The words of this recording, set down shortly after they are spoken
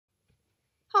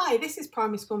Hi, this is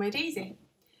Primary School Made Easy,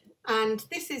 and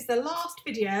this is the last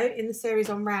video in the series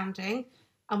on rounding,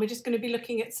 and we're just going to be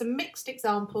looking at some mixed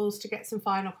examples to get some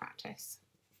final practice.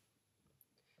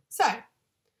 So,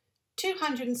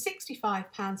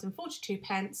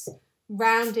 £265.42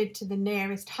 rounded to the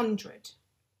nearest hundred.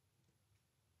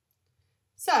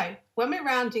 So, when we're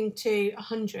rounding to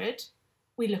 100,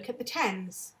 we look at the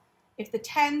tens. If the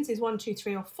tens is 1, 2,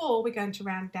 3 or 4, we're going to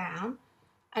round down.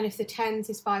 And if the tens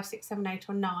is 5, 6, 7, 8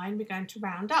 or 9, we're going to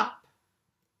round up.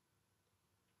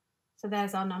 So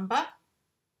there's our number.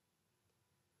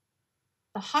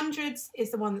 The hundreds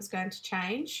is the one that's going to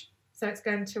change. So it's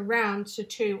going to round to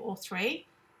 2 or 3,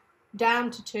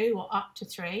 down to 2 or up to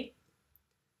 3.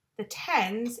 The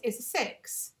tens is a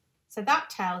 6. So that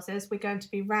tells us we're going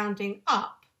to be rounding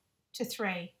up to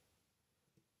 3.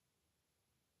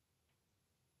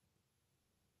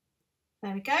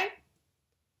 There we go.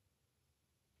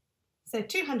 So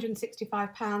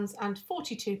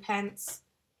 £265.42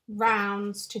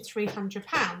 rounds to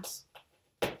 £300.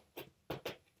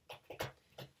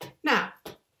 Now,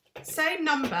 same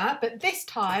number, but this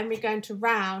time we're going to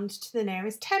round to the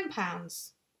nearest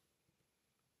 £10.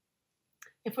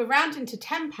 If we're rounding to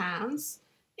 £10,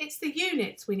 it's the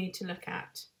units we need to look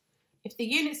at. If the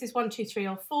units is 1, 2, 3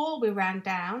 or 4, we'll round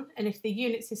down, and if the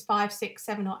units is 5, 6,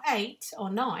 7 or 8 or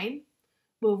 9,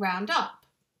 we'll round up.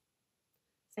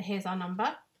 So here's our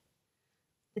number.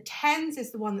 The tens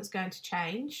is the one that's going to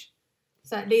change.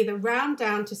 So it'll either round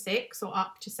down to 6 or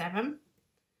up to 7.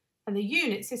 And the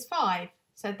units is 5.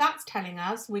 So that's telling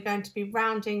us we're going to be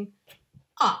rounding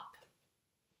up.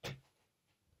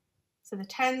 So the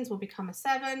tens will become a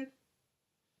 7.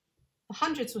 The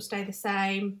hundreds will stay the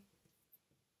same.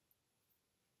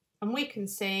 And we can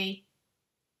see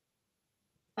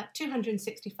that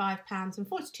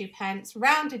 £265.42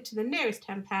 rounded to the nearest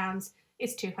 £10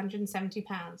 is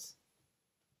 £270.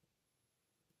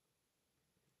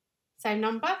 Same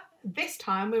number, this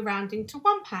time we're rounding to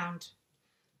 £1.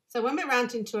 So when we're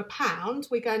rounding to a pound,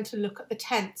 we're going to look at the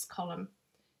tenths column.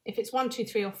 If it's 1, 2,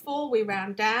 3 or 4, we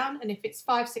round down, and if it's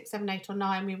 5, 6, 7, 8 or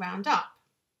 9, we round up.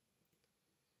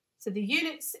 So the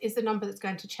units is the number that's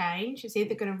going to change. It's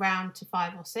either going to round to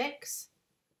 5 or 6.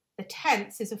 The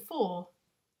tenths is a 4.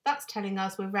 That's telling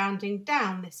us we're rounding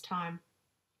down this time.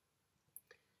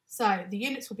 So the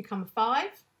units will become a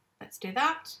 5. Let's do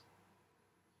that.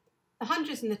 The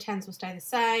hundreds and the tens will stay the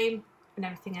same, and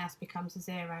everything else becomes a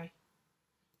 0.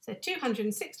 So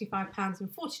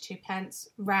 £265.42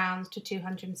 rounds to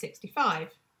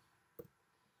 265.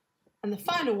 And the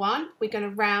final one, we're going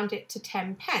to round it to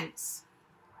 10 pence.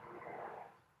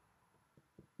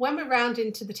 When we're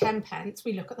rounding to the 10 pence,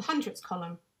 we look at the hundreds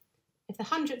column. If the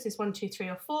hundreds is 1, 2, 3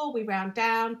 or 4, we round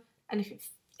down, and if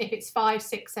it's 5,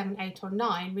 6, 7, 8 or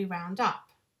 9, we round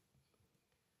up.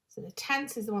 So the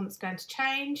tenths is the one that's going to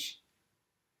change.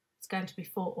 It's going to be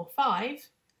 4 or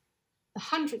 5. The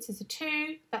hundreds is a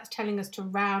 2. That's telling us to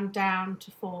round down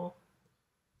to 4.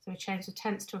 So we change the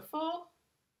tenths to a 4.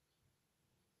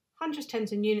 Hundreds,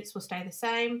 tens and units will stay the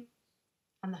same,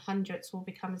 and the hundreds will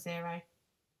become a 0.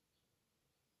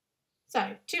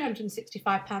 So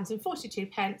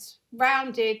 £265.42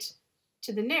 rounded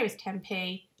to the nearest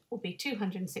 10p will be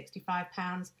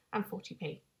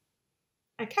 £265.40.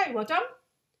 Okay, well done.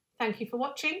 Thank you for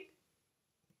watching,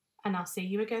 and I'll see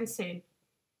you again soon.